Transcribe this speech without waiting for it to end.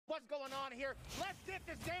what's going on here. Let's get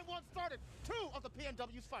this game one started. 2 of the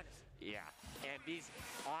PNW's finest. Yeah, and these,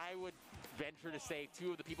 I would venture to say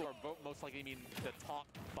 2 of the people are most likely to be in the top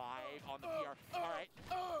 5 on the PR. All right,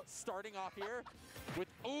 starting off here with,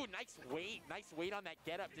 ooh, nice weight on that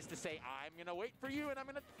get up just to say, I'm going to wait for you and I'm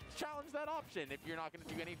going to challenge that option if you're not going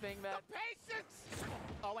to do anything that... The patience!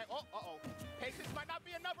 Oh, wait, Patience might not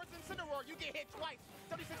be enough for Incineroar. You get hit twice,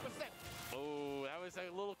 36%. Oh, that was a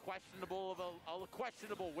little questionable, a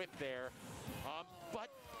questionable whip there. But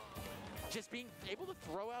just being able to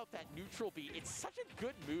throw out that neutral B, it's such a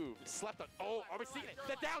good move. Slept on. Oh, are we seeing it?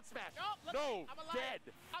 The down smash. No, dead.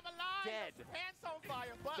 I'm alive. Dead. Pants on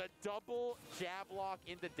fire. But the double jab lock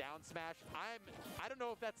into down smash. I don't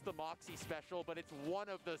know if that's the Moxi special, but it's one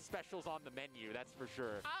of the specials on the menu. That's for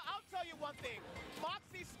sure. I'll tell you one thing.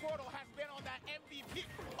 Moxi Squirtle has been on that MVP.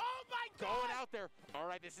 Oh my God! Going out there. All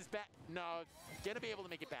right, this is back. No, gonna be able to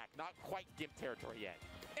make it back. Not quite GIMP territory yet.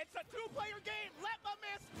 It's a 2-player game. Let my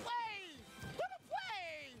man play. Let him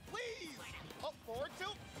play, please. Oh, forward 2.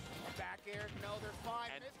 Back air. No, they're fine.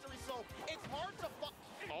 And Mystery Soul. It's hard to.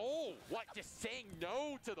 Oh, what? Just saying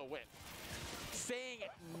no to the whip. Saying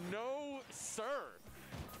no, sir.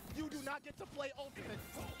 You do not get to play Ultimate.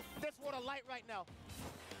 This what a light right now.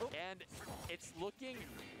 And it's looking,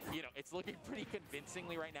 you know, it's looking pretty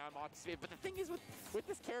convincingly right now in Moxi. But the thing is with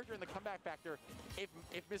this character and the comeback factor, if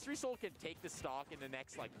Mystery Soul can take the stock in the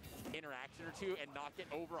next like interaction or 2 and not get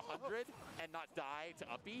over 100 and not die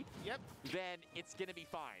to uppy, then it's gonna be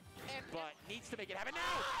fine. But needs to make it happen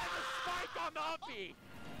now. And the spike on the uppy.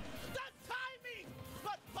 The timing.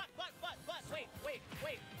 But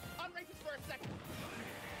wait. Unrated for a second.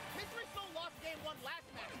 Mystery Soul lost game 1 last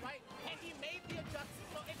match, right? And he made the adjustment,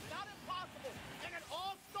 so it's not impossible. And it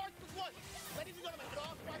all starts with 1. Ladies and gentlemen, it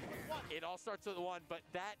all starts with 1. It all starts with 1, but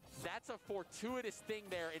that's a fortuitous thing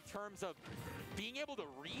there in terms of being able to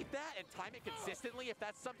read that and time it consistently. If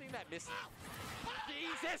that's something that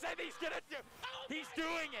Jesus, and he's gonna do. He's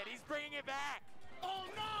doing it. He's bringing it back. Oh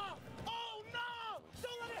no! Oh no!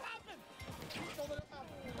 Don't let it happen! Don't let it happen.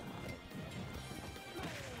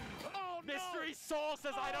 Oh, no. Mystery Soul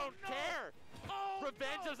says, I don't care. Oh,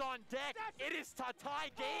 Revenge is on deck. It is a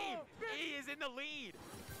tie game. He is in the lead.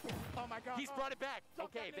 Oh my God. He's brought it back.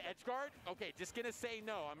 Okay, the edge guard. Okay, just gonna say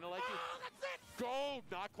no. I'm gonna let you that's it. Go.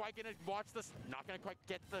 Not quite gonna watch this. Not gonna quite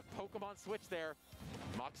get the Pokemon switch there.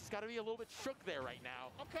 Mox's got to be a little bit shook there right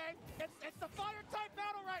now. Okay, it's the fire type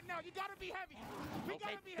battle right now. You gotta be heavy.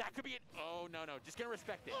 That could be it. Oh no, just gonna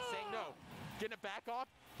respect it. Saying no. Gonna back off.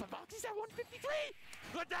 But Moxi's at 153.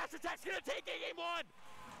 The dash attack's gonna take game 1.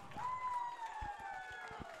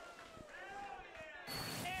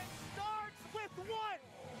 It starts with 1.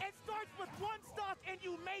 It starts with 1 stock and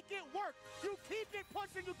you make it work. You keep it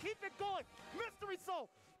pushing, you keep it going. Mystery Soul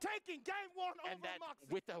taking game 1 and over Moxi.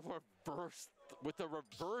 With the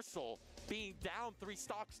reversal, being down 3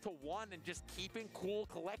 stocks to 1 and just keeping cool,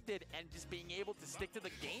 collected, and just being able to stick to the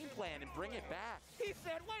game plan and bring it back. He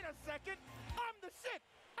said, wait a second, I'm the shit.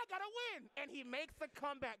 I gotta win. And he makes the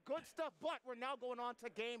comeback. Good stuff, but we're now going on to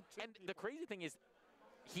game 2. And the crazy thing is,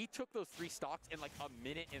 he took those 3 stocks in like a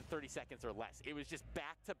minute and 30 seconds or less. It was just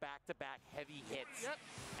back to back to back heavy hits.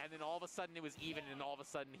 And then all of a sudden it was even, and all of a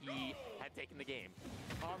sudden he had taken the game.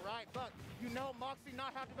 All right, but you know Moxi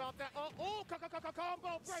not happy about that.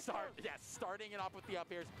 Combo breaker. Starting it off with the up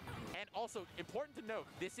airs. And also, important to note,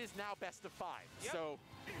 this is now best of 5. So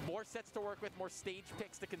more sets to work with, more stage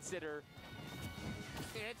picks to consider.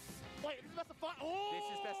 Wait, this is best of 5? Oh, this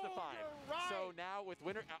is best of 5. Right. So now with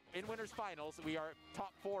in winners finals, we are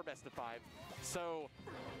top 4 best of 5. So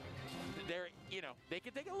they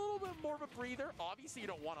can take a little bit more of a breather. Obviously, you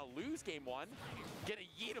don't want to lose game 1. Gonna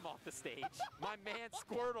yeet him off the stage. My man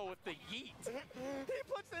Squirtle with the yeet. He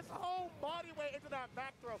puts his whole body weight into that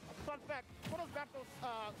back throw. Fun fact, one of those back throws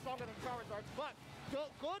stronger than Charizard's, but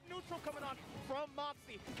good neutral coming on from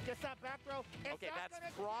Moxi. Gets that back throw. Okay, that's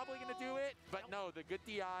probably going to do it, but no, the good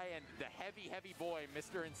DI and the heavy boy,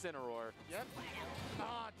 Mr. Incineroar.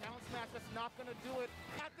 Down smash, that's not going to do it.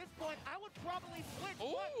 At this point, I would probably switch.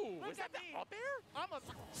 Ooh, was that the up air? I'm a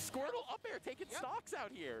Squirtle up air taking stocks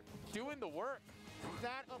out here, doing the work.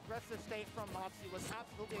 That aggressive state from Moxi was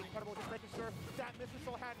absolutely incredible, just making sure that Mystery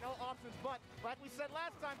Soul had no options, but like we said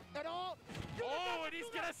last time, at all. And he's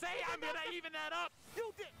going to say, I'm going to even that up.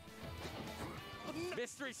 You did.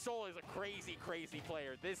 Mystery Soul is a crazy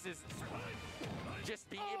player. This is just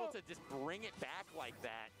being able to just bring it back like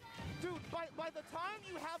that. Dude, by by the time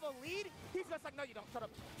you have a lead, he's just like, no, you don't. Shut up.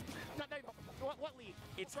 No, you don't. What lead?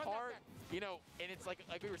 It's Run that hard, back. you know, and it's like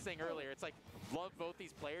we were saying earlier, it's like, love both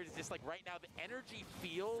these players. It's just like right now, the energy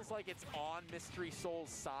feels like it's on Mystery Soul's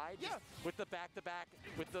side. Yeah. With the back-to-back,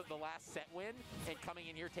 with the last set win, and coming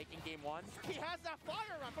in here, taking game one. He has that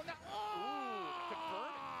fire run from that. Ooh, confirm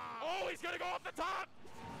it. Oh, he's gonna go off the top!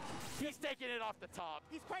 He's taking it off the top.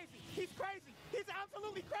 He's crazy. He's crazy. He's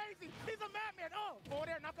absolutely crazy. He's a madman. Oh, over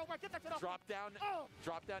there, knock over, get that shit off. Drop down, Oh.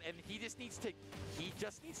 drop down, and he just needs to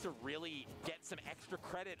really get some extra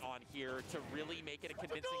credit on here to really make it a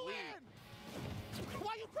convincing lead.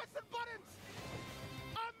 Why you pressing buttons?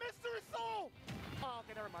 I'm Mystery Soul. Oh,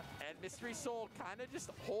 okay, never mind. And Mystery Soul kind of just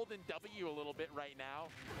holding W a little bit right now.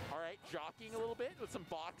 All right, jockeying a little bit with some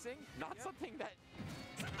boxing. Not something that...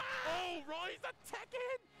 Oh, Roy's a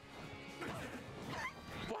Tekken!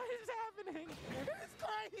 What is happening? He's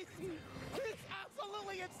crazy. He's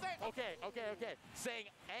absolutely insane. Okay. Saying,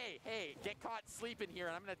 hey, get caught sleeping here,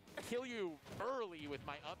 and I'm going to kill you early with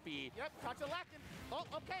my up B. Yep, caught you lacking. Oh,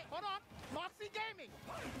 okay, hold on. Moxi Gaming.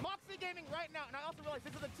 Moxi Gaming right now. And I also realize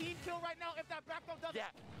this is a team kill right now if that back throw doesn't.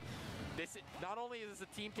 Yeah. This is, not only is this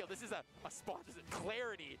a team kill, this is a sponsor.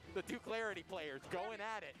 Clarity, the two Clarity players going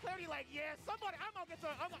at it. Clarity, like, yeah, somebody, I'm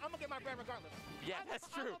gonna get my brand regardless. Yeah, that's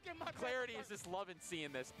true. I'm gonna get my Clarity brand is just loving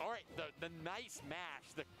seeing this. All right, the nice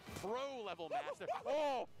mash, the pro level mash.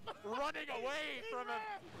 Oh, running away from him,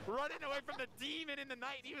 running away from the demon in the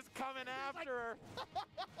night. He was coming after her.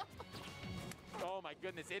 Oh my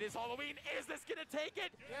goodness, it is Halloween. Is this gonna take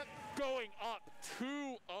it? Yep. Going up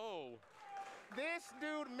 2-0. This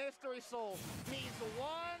dude, Mystery Soul, needs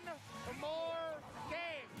one more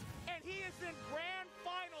game. And he is in grand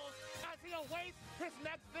finals as he awaits his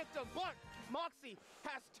next victim. But Moxi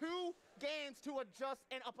has 2 games to adjust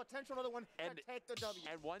and a potential another one to take the W.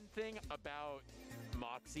 And one thing about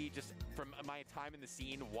Moxi, just from my time in the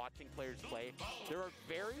scene watching players play, there are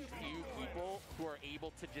very few people who are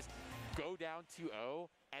able to just go down 2-0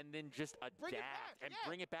 and then just adapt and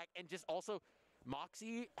bring it back, and just also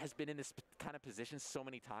Moxi has been in this kind of position so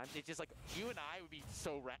many times. It's just like you and I would be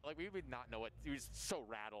so we would not know what. He was so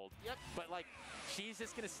rattled. Yep. But like she's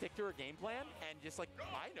just gonna stick to her game plan and just like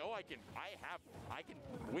I know I can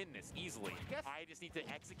win this easily. Yes. I just need to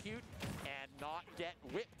execute and not get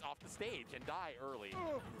whipped off the stage and die early.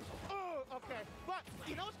 Okay. But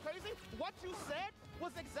you know what's crazy? What you said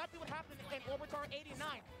was exactly what happened in Orbitar 89.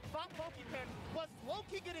 Thought Pokemon was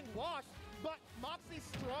low-key getting washed, but Moxi's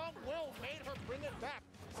strong will made her bring it back.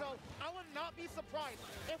 So I would not be surprised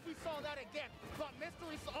if we saw that again. But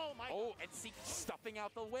Mystery Soul, oh my. Oh, and see, stuffing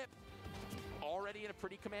out the whip. Already in a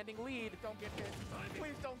pretty commanding lead. Don't get hit.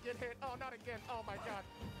 Please don't get hit. Oh, not again. Oh my God.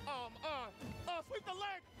 Sweep the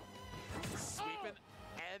leg. Sweeping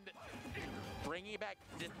and bringing it back.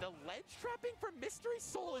 The ledge trapping from Mystery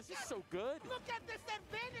Soul is just so good. Look at this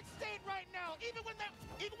advantage state right now. Even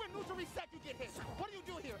when neutral reset, you get hit. What do you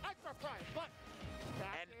do here? I start crying, but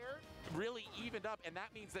back there. Really evened up, and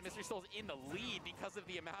that means that Mystery Soul's in the lead because of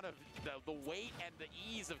the amount of the weight and the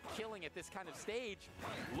ease of killing at this kind of stage.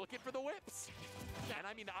 Looking for the whips. And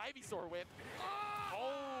I mean the Ivysaur whip.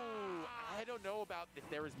 Oh, I don't know about if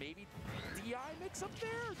there was maybe DI mix up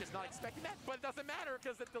there. Just not expecting that, but it doesn't matter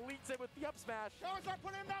because it deletes it with the up smash. Showers are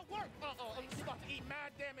putting in that work. He's about to eat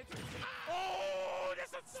mad damage. Oh,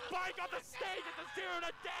 there's a spike on the stage at the 0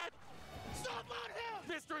 to death. Stop on him!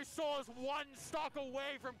 Mystery Soul is one stock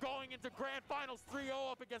away from going into Grand Finals 3-0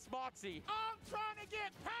 up against Moxi. I'm trying to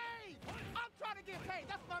get paid!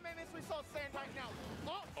 That's what my man Mystery Soul saying right now.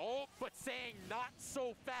 Oh, but saying not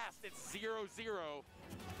so fast. It's 0-0.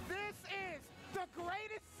 This is the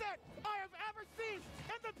greatest set I have ever seen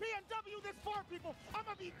in the PNW this far, people. I'm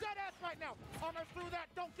gonna be dead ass right now. Almost through that,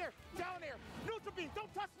 don't care. Down air, neutral B,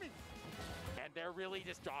 don't touch me. And they're really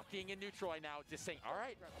just jockeying in neutral right now, just saying, all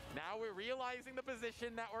right, now we're realizing the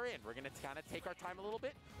position that we're in. We're gonna kind of take our time a little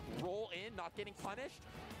bit, roll in, not getting punished.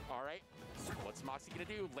 All right, what's Moxi gonna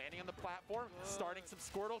do? Landing on the platform, starting some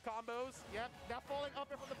Squirtle combos. Yep, now falling up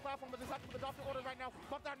there from the platform, but exactly what the doctor order right now.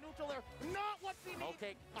 But that neutral air, not what he needs.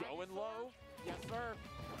 Okay, going low. Yes, sir.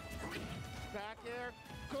 Back air.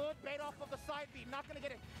 Good bait off of the side B. Not going to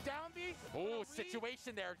get it. Down B. Oh,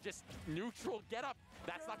 situation there. Just neutral get up.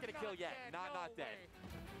 That's not going to kill yet. Not dead.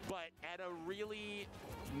 But at a really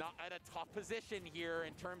not at a tough position here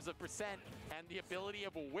in terms of percent and the ability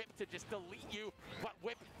of a whip to just delete you. But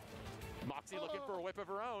whip. Moxi looking for a whip of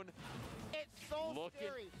her own. It's so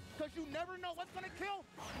scary because you never know what's going to kill.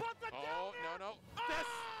 But the down air. No.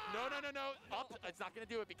 No. Up. It's not going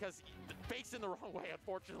to do it because facing the wrong way,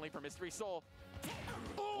 unfortunately, for Mystery Soul.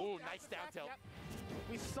 Oh, nice down tilt. Yep.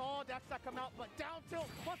 We saw that come out, but down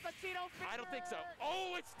tilt. What's the Cheeto finger? I don't think so.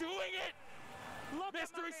 Oh, it's doing it! Look at my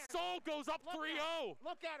Mystery man. Soul goes up 3-0.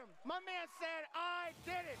 Look at him. My man said, I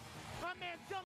did it. My man jumped